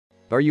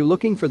Are you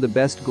looking for the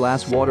best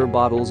glass water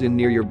bottles in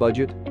near your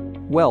budget?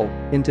 Well,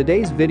 in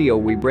today's video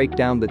we break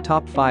down the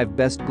top 5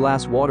 best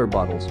glass water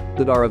bottles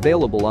that are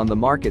available on the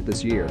market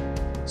this year.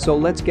 So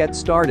let's get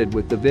started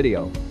with the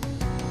video.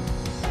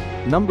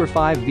 Number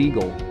 5.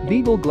 VEEGOAL.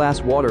 VEEGOAL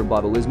glass water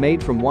bottle is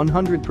made from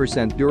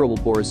 100% durable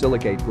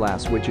borosilicate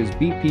glass, which is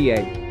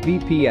BPA,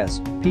 BPS,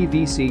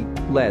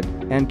 PVC, lead,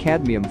 and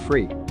cadmium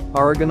free.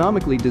 Our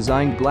ergonomically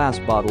designed glass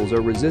bottles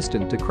are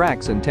resistant to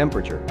cracks and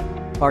temperature.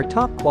 Our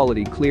top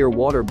quality clear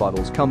water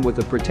bottles come with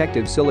a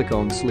protective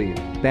silicone sleeve,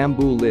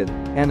 bamboo lid,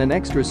 and an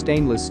extra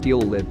stainless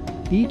steel lid.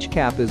 Each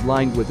cap is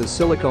lined with a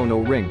silicone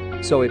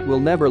O-ring, so it will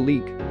never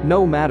leak,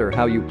 no matter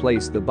how you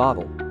place the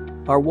bottle.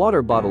 Our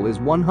water bottle is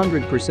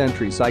 100%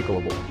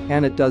 recyclable,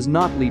 and it does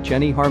not leach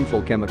any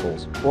harmful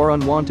chemicals or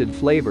unwanted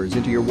flavors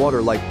into your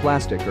water like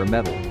plastic or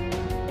metal.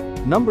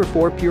 Number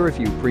 4.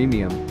 purifyou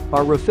Premium.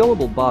 Our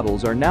refillable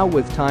bottles are now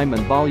with time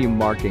and volume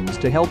markings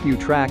to help you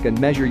track and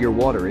measure your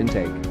water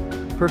intake.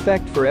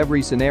 Perfect for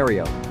every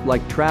scenario,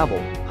 like travel,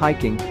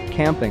 hiking,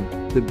 camping,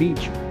 the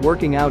beach,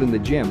 working out in the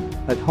gym,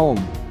 at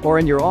home, or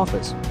in your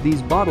office.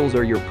 These bottles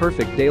are your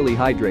perfect daily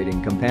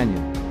hydrating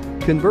companion.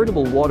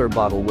 Convertible water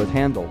bottle with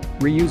handle,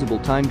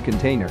 reusable timed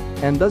container,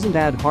 and doesn't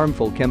add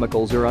harmful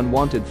chemicals or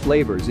unwanted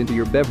flavors into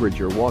your beverage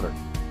or water.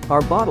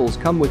 Our bottles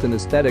come with an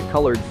aesthetic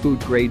colored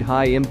food-grade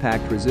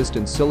high-impact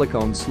resistance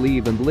silicone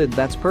sleeve and lid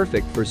that's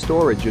perfect for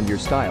storage and your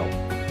style.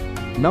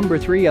 Number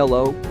 3.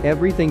 Ello.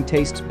 Everything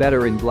tastes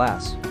better in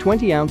glass.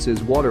 20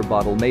 ounces water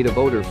bottle made of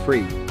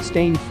odor-free,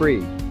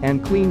 stain-free,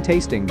 and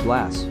clean-tasting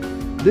glass.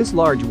 This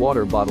large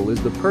water bottle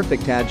is the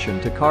perfect addition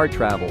to car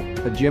travel,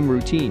 a gym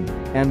routine,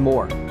 and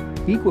more.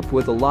 Equipped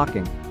with a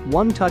locking,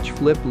 one-touch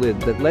flip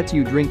lid that lets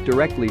you drink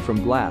directly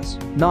from glass,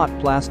 not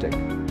plastic.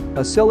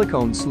 A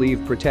silicone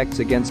sleeve protects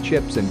against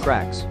chips and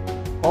cracks.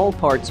 All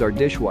parts are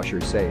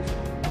dishwasher safe.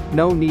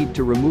 No need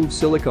to remove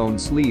silicone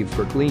sleeve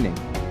for cleaning.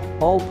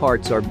 All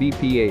parts are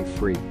BPA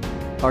free.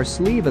 Our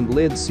sleeve and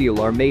lid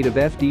seal are made of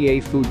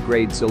FDA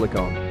food-grade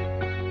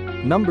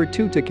silicone. Number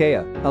 2.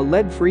 Takeya. A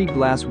lead-free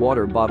glass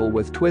water bottle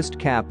with twist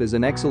cap is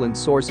an excellent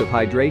source of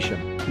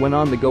hydration when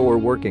on the go or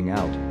working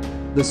out.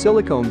 The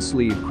silicone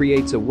sleeve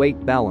creates a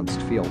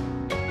weight-balanced feel.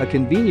 A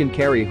convenient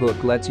carry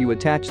hook lets you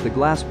attach the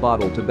glass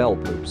bottle to belt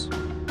loops.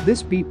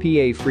 This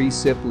BPA-free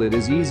sip lid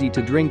is easy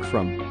to drink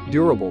from,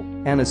 durable,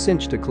 and a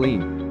cinch to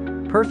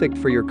clean. Perfect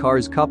for your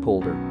car's cup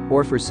holder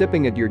or for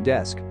sipping at your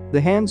desk. The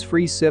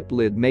hands-free sip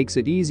lid makes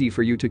it easy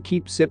for you to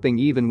keep sipping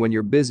even when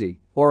you're busy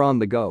or on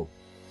the go.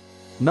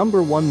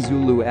 Number 1.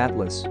 Zulu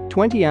Atlas.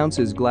 20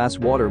 ounces glass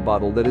water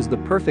bottle that is the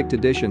perfect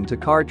addition to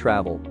car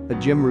travel, a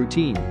gym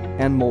routine,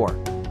 and more.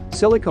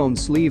 Silicone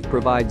sleeve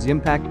provides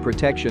impact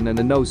protection and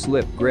a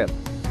no-slip grip.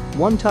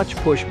 One-touch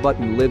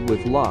push-button lid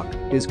with lock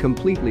is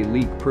completely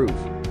leak-proof.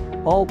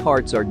 All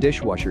parts are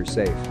dishwasher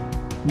safe.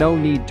 No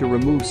need to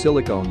remove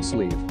silicone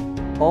sleeve.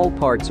 All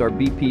parts are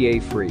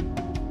BPA-free.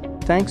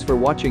 Thanks for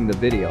watching the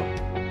video.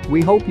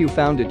 We hope you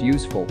found it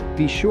useful.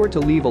 Be sure to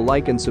leave a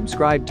like and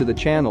subscribe to the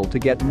channel to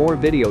get more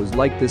videos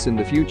like this in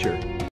the future.